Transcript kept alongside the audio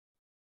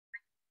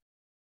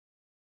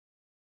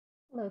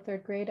Hello,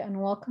 third grade,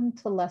 and welcome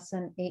to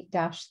lesson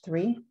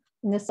 8-3.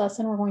 In this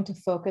lesson, we're going to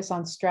focus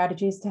on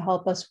strategies to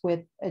help us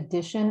with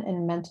addition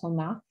and mental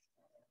math.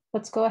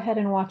 Let's go ahead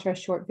and watch our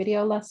short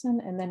video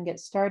lesson and then get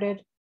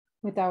started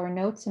with our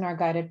notes and our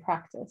guided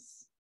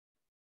practice.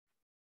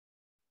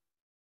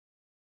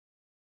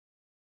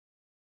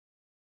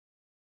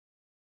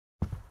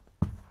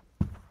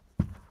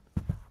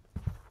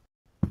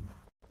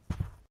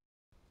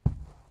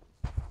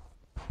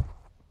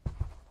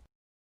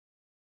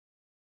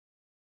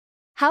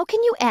 How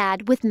can you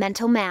add with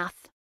mental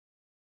math?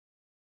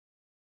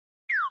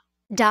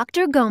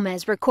 Dr.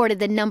 Gomez recorded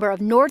the number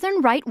of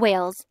northern right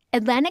whales,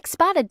 Atlantic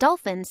spotted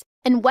dolphins,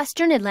 and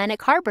western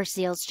Atlantic harbor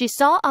seals she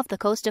saw off the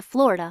coast of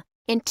Florida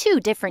in 2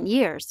 different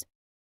years.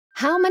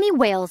 How many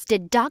whales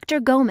did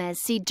Dr.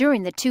 Gomez see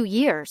during the 2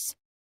 years?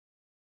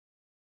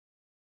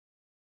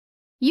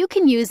 You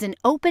can use an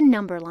open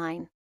number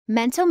line,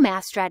 mental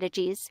math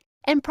strategies,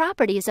 and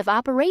properties of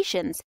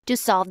operations to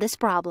solve this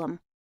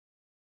problem.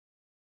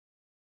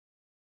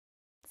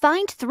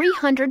 Find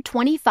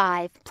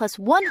 325 plus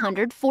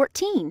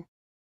 114.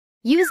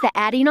 Use the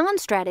adding on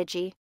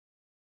strategy.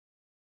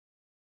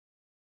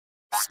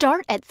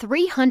 Start at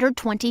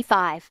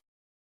 325.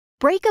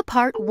 Break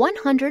apart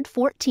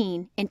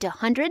 114 into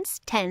hundreds,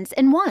 tens,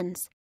 and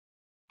ones.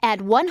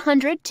 Add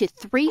 100 to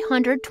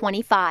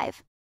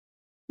 325.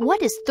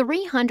 What is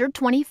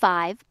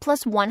 325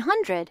 plus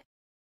 100?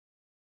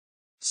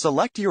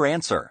 Select your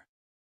answer.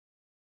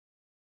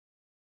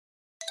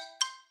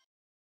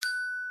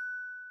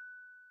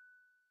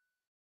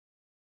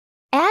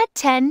 Add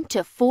 10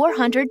 to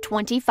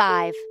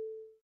 425.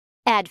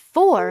 Add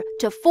 4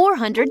 to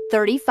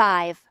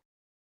 435.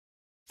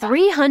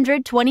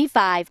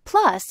 325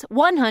 plus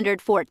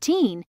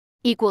 114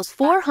 equals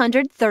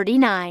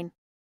 439.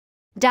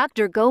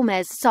 Dr.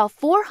 Gomez saw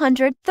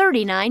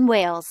 439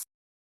 whales.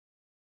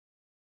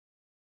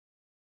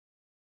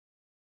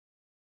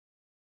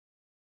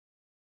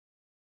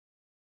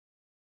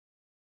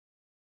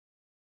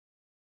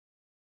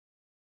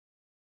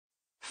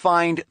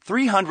 Find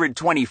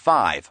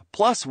 325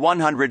 plus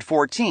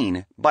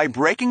 114 by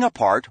breaking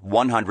apart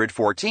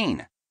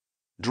 114.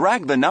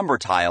 Drag the number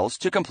tiles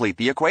to complete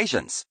the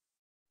equations.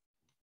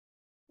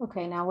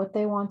 Okay, now what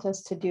they want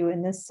us to do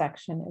in this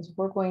section is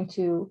we're going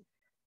to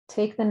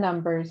take the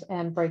numbers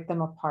and break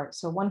them apart.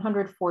 So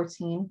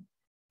 114,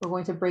 we're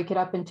going to break it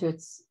up into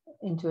its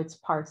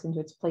parts, into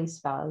its place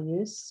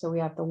values. So we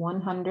have the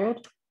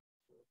 100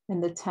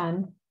 and the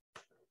 10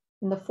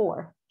 and the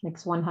 4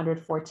 makes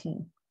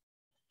 114.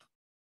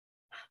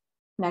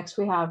 Next,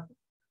 we have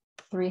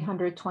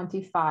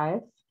 325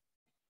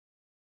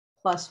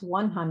 plus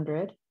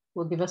 100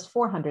 will give us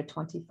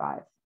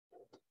 425.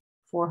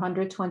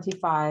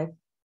 425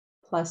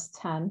 plus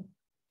 10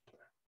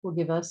 will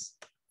give us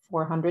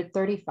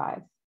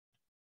 435.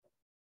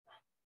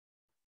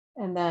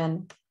 And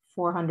then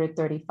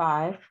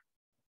 435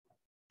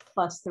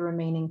 plus the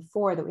remaining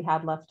 4 that we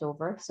had left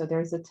over. So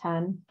there's the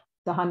 10,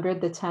 the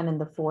 100, the 10,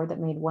 and the 4 that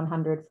made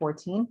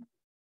 114.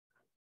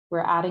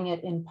 We're adding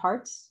it in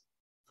parts.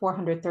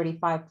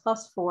 435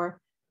 plus 4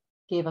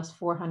 gave us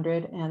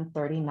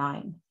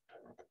 439.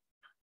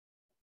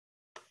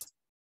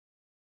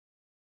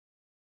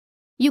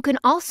 You can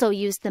also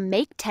use the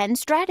Make 10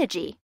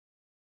 strategy.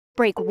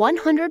 Break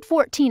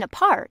 114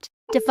 apart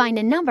to find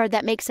a number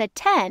that makes a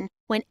 10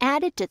 when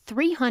added to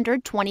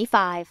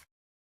 325.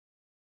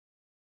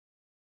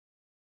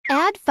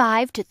 Add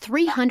 5 to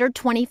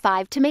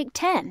 325 to make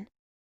 10.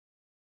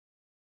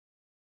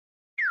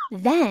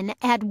 Then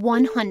add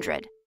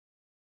 100.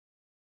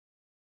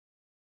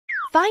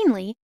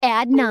 Finally,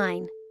 add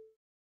 9.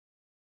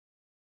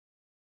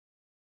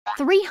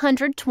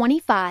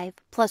 325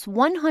 plus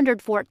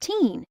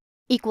 114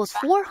 equals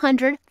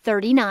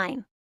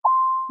 439.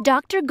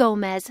 Dr.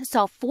 Gomez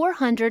saw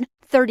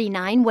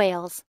 439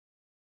 whales.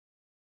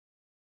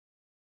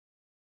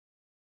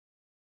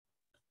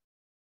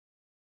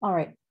 All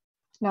right,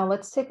 now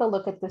let's take a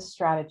look at this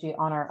strategy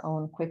on our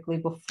own quickly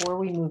before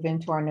we move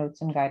into our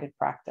notes and guided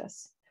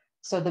practice.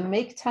 So the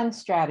Make 10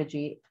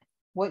 strategy,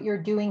 what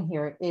you're doing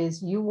here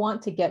is you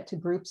want to get to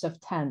groups of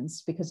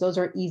 10s because those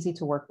are easy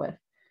to work with.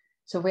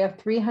 So we have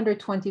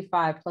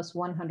 325 plus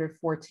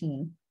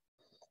 114.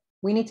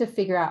 We need to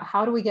figure out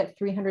how do we get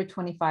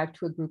 325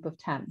 to a group of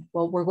 10?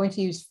 Well, we're going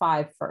to use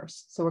 5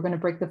 first. So we're going to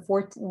break the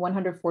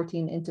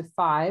 114 into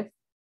 5.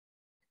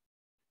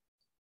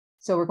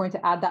 So we're going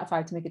to add that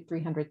 5 to make it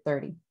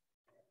 330.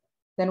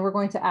 Then we're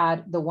going to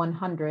add the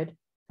 100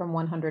 from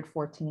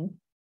 114.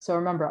 So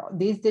remember,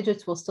 these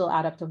digits will still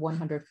add up to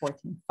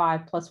 114.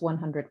 5 plus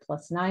 100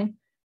 plus 9.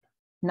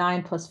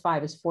 9 plus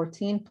 5 is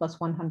 14, plus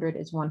 100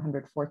 is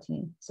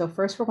 114. So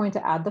first we're going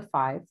to add the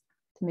 5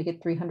 to make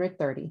it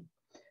 330.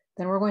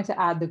 Then we're going to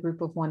add the group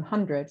of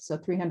 100. So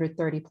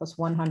 330 plus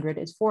 100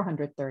 is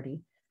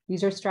 430.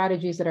 These are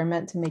strategies that are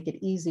meant to make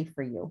it easy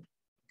for you.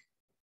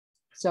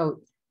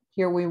 So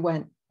here we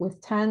went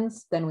with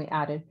 10s, then we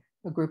added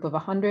a group of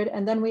 100,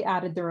 and then we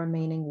added the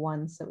remaining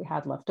ones that we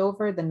had left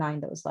over, the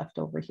 9 that was left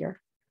over here.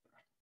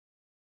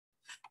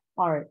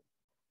 All right,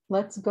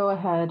 let's go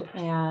ahead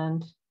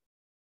and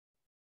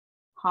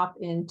hop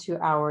into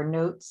our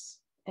notes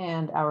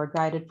and our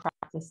guided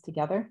practice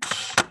together.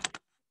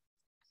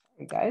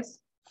 Sorry, guys.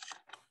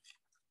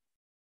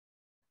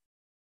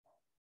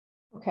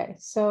 Okay,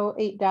 so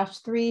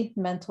 8-3,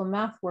 mental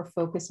math, we're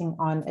focusing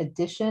on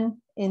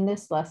addition in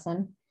this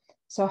lesson.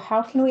 So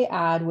how can we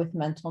add with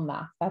mental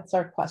math? That's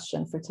our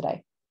question for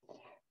today.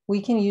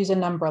 We can use a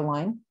number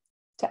line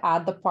to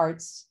add the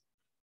parts,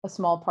 a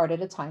small part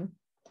at a time.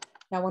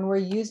 Now, when we're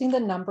using the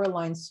number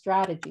line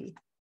strategy,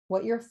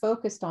 what you're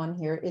focused on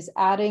here is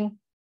adding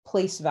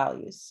place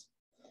values.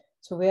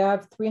 So we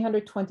have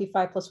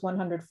 325 plus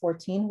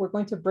 114. We're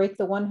going to break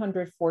the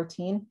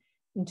 114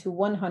 into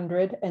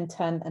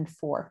 110 and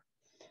 4.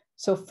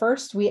 So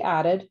first we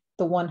added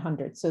the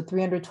 100. So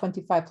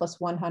 325 plus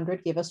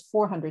 100 gave us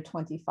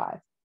 425.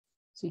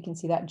 So you can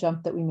see that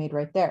jump that we made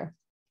right there.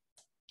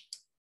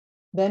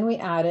 Then we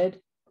added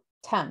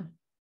 10.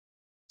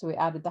 So we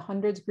added the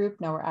hundreds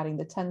group. Now we're adding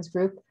the tens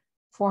group.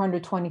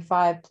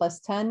 425 plus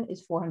 10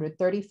 is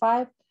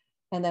 435.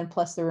 And then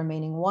plus the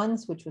remaining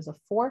ones, which was a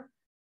 4.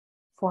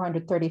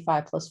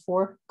 435 plus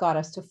 4 got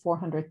us to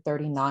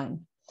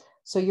 439.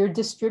 So you're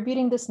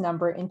distributing this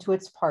number into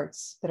its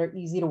parts that are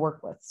easy to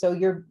work with. So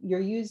you're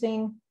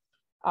using,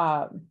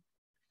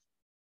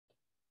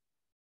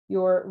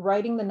 you're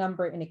writing the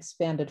number in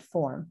expanded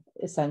form,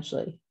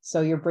 essentially.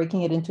 So you're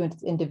breaking it into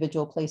its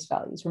individual place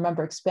values.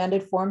 Remember,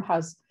 expanded form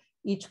has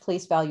each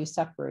place value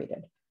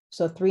separated.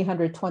 So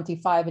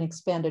 325 in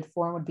expanded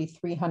form would be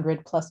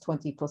 300 plus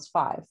 20 plus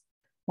 5.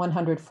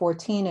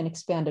 114 in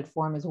expanded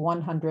form is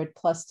 100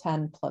 plus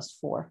 10 plus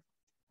 4.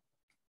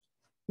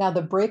 Now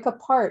the break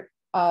apart,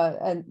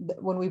 and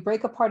when we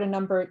break apart a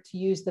number to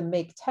use the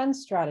make 10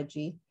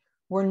 strategy,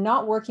 we're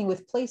not working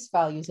with place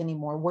values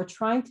anymore. We're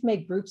trying to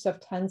make groups of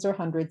tens or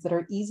hundreds that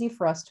are easy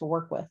for us to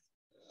work with.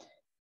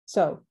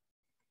 So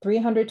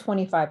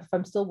 325, if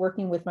I'm still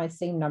working with my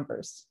same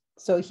numbers.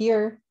 So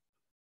here,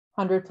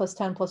 100 plus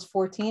 10 plus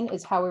 14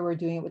 is how we were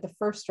doing it with the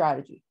first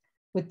strategy.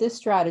 With this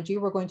strategy,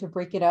 we're going to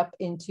break it up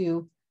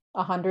into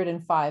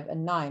 105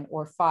 and 9,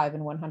 or 5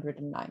 and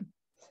 109.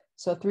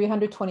 So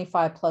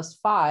 325 plus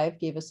 5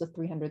 gave us a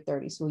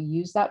 330. So we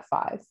use that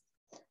 5.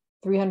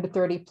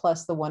 330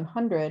 plus the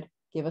 100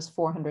 gave us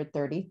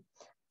 430.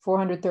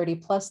 430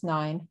 plus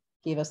 9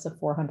 gave us a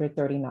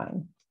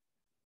 439.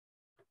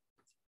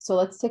 So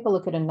let's take a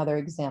look at another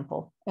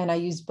example. And I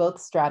use both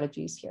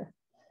strategies here.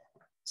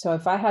 So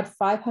if I had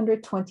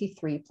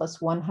 523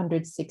 plus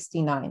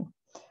 169,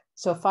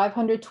 so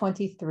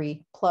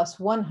 523 plus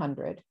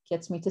 100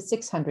 gets me to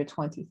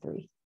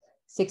 623.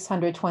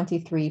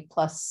 623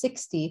 plus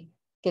 60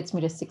 gets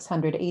me to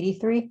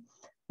 683.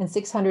 And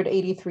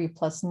 683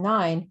 plus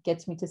 9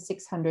 gets me to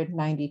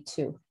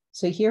 692.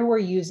 So here we're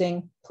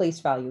using place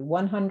value,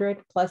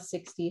 100 plus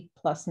 60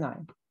 plus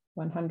 9.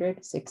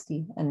 100,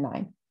 60, and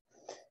 9.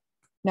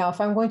 Now,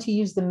 if I'm going to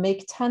use the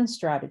make 10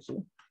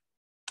 strategy,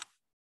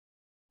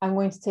 I'm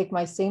going to take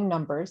my same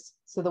numbers.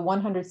 So the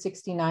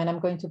 169, I'm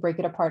going to break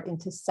it apart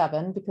into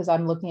 7 because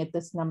I'm looking at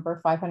this number,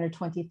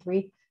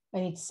 523. I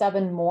need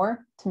 7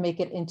 more to make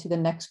it into the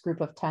next group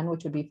of 10,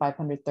 which would be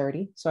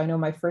 530. So I know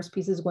my first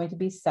piece is going to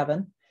be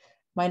 7.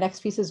 My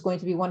next piece is going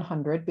to be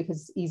 100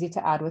 because it's easy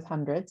to add with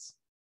hundreds.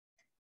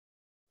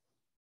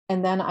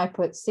 And then I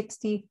put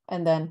 60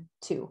 and then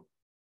 2.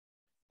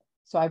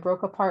 So I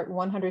broke apart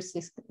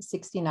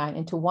 169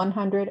 into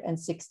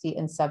 160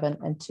 and 7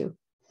 and 2.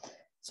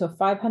 So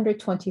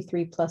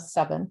 523 plus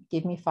 7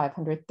 gave me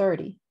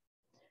 530.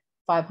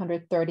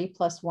 530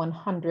 plus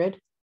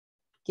 100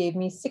 gave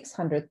me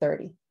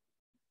 630.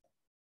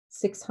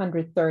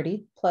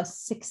 630 plus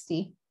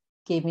 60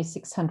 gave me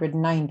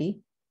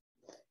 690.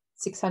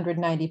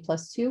 690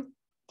 plus 2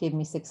 gave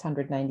me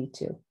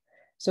 692.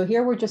 So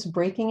here we're just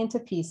breaking into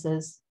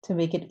pieces to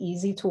make it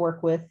easy to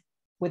work with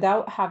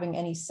without having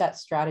any set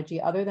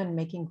strategy other than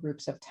making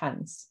groups of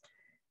tens.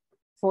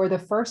 For the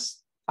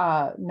first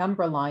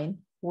number line,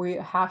 we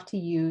have to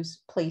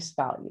use place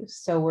values.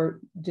 So we're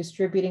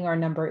distributing our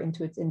number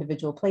into its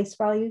individual place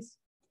values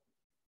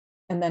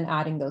and then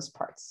adding those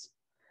parts.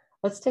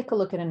 Let's take a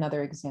look at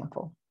another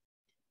example.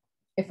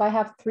 If I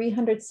have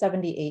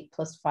 378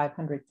 plus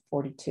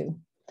 542,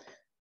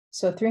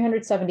 so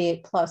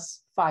 378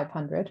 plus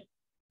 500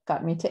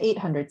 got me to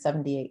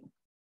 878.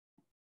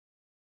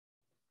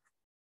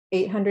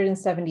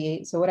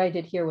 878, so what I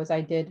did here was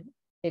I did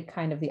it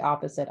kind of the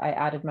opposite. I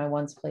added my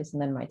ones place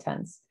and then my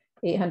tens.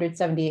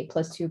 878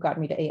 plus 2 got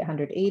me to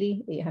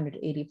 880.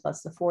 880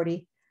 plus the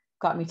 40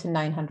 got me to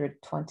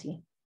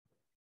 920.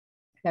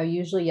 Now,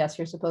 usually, yes,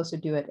 you're supposed to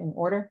do it in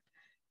order,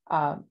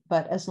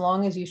 but as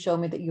long as you show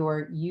me that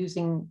you're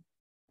using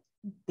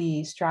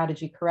the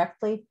strategy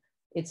correctly,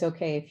 it's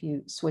okay if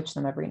you switch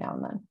them every now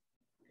and then.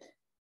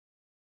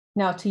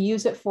 Now, to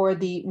use it for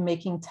the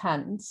making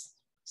tens,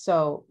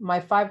 so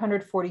my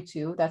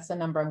 542, that's the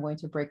number I'm going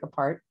to break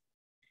apart.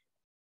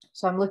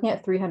 So I'm looking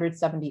at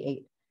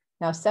 378.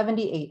 Now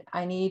 78,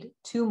 I need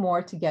 2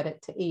 more to get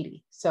it to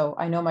 80. So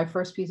I know my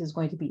first piece is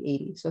going to be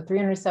 80. So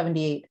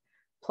 378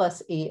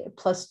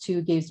 plus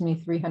 2 gives me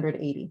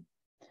 380.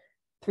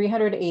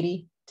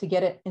 380, to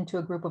get it into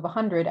a group of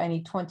 100, I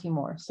need 20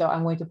 more. So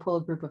I'm going to pull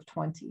a group of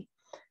 20.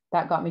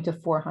 That got me to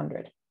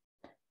 400.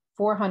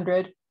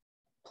 400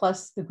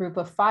 plus the group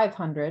of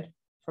 500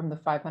 from the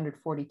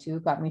 542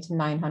 got me to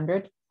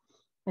 900.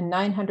 And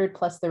 900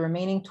 plus the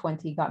remaining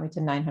 20 got me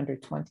to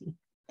 920.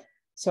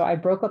 So I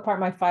broke apart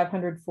my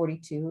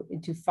 542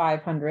 into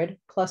 500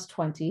 plus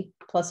 20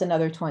 plus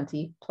another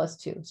 20 plus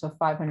 2. So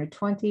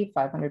 520,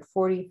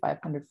 540,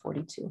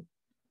 542.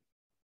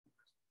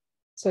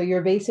 So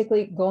you're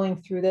basically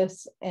going through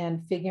this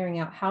and figuring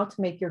out how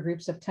to make your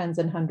groups of tens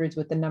and hundreds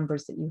with the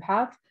numbers that you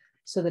have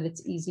so that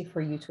it's easy for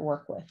you to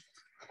work with.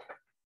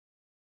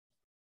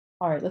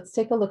 All right, let's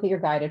take a look at your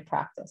guided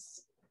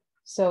practice.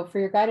 So for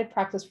your guided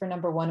practice for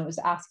number 1, it was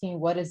asking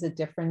what is the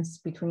difference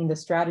between the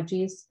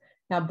strategies.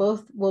 Now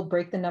both will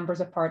break the numbers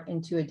apart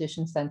into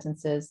addition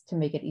sentences to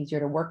make it easier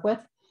to work with.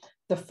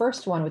 The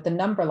first one with the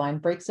number line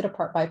breaks it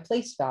apart by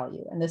place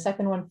value, and the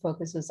second one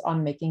focuses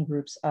on making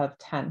groups of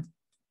 10.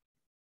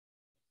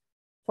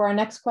 For our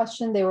next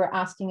question, they were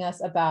asking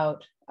us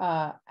about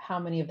how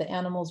many of the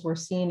animals were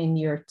seen in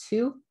year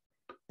 2.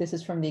 This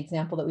is from the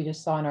example that we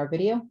just saw in our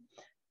video.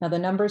 Now the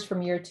numbers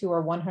from year 2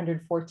 are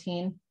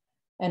 114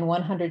 and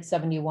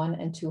 171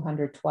 and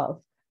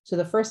 212. So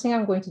the first thing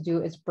I'm going to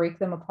do is break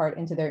them apart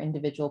into their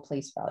individual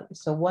place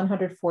values. So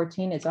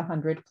 114 is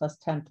 100 plus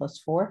 10 plus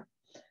 4.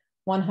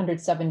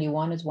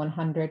 171 is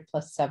 100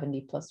 plus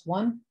 70 plus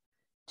 1.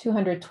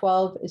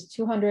 212 is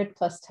 200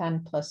 plus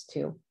 10 plus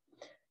 2.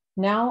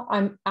 Now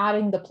I'm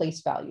adding the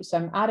place value. So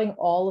I'm adding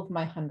all of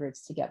my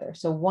hundreds together.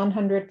 So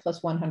 100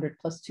 plus 100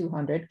 plus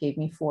 200 gave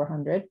me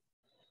 400.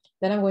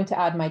 Then I'm going to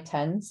add my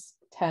tens.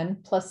 10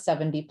 plus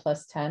 70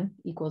 plus 10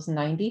 equals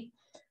 90.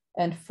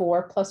 And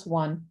 4 plus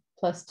 1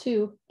 plus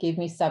 2 gave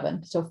me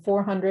 7. So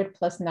 400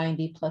 plus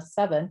 90 plus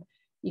 7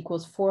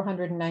 equals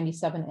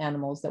 497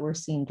 animals that were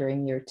seen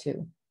during year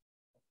 2.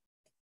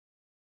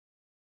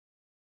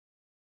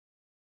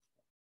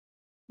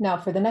 Now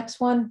for the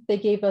next one, they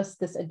gave us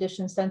this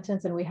addition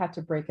sentence and we had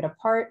to break it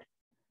apart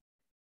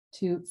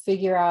to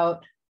figure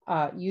out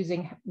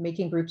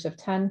making groups of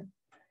 10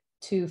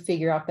 to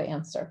figure out the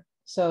answer.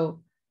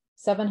 So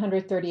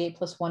 738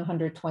 plus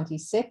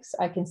 126,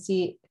 I can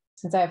see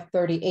since I have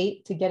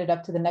 38 to get it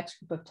up to the next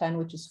group of 10,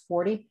 which is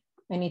 40,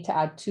 I need to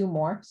add 2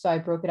 more. So I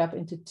broke it up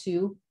into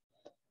 2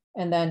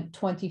 and then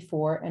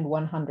 24 and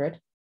 100.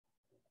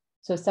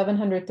 So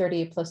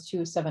 738 plus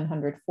 2 is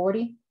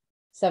 740.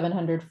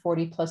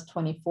 740 plus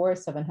 24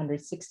 is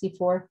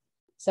 764.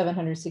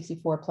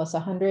 764 plus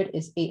 100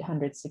 is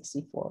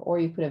 864. Or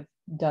you could have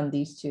done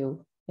these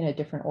two in a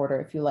different order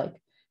if you like.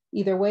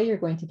 Either way, you're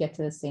going to get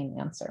to the same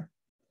answer.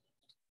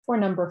 For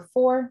number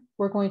 4,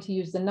 we're going to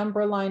use the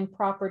number line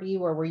property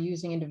where we're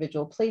using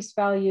individual place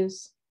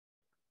values.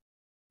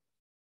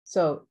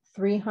 So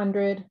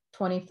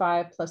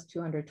 325 plus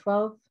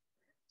 212.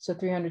 So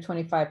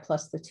 325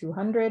 plus the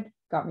 200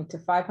 got me to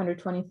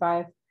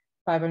 525.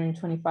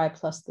 525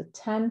 plus the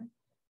 10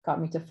 got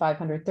me to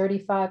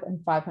 535,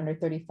 and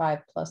 535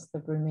 plus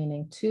the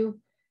remaining 2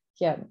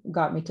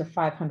 got me to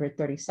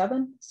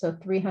 537. So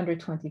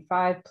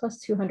 325 plus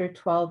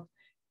 212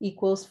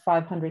 equals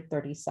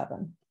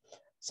 537.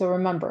 So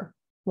remember,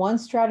 one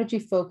strategy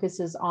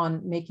focuses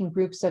on making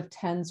groups of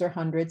tens or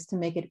hundreds to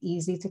make it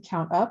easy to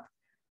count up.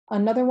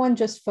 Another one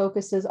just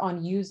focuses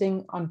on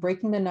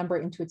breaking the number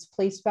into its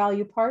place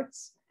value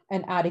parts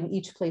and adding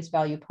each place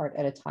value part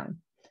at a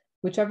time.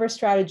 Whichever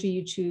strategy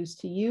you choose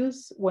to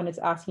use when it's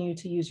asking you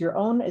to use your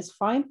own is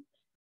fine.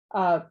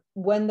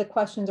 When the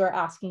questions are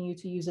asking you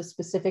to use a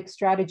specific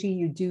strategy,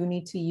 you do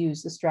need to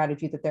use the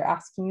strategy that they're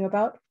asking you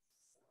about.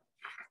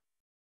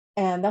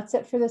 And that's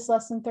it for this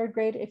lesson, 3rd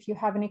grade. If you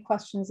have any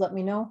questions, let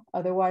me know.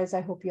 Otherwise,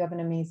 I hope you have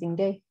an amazing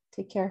day.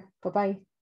 Take care. Bye-bye.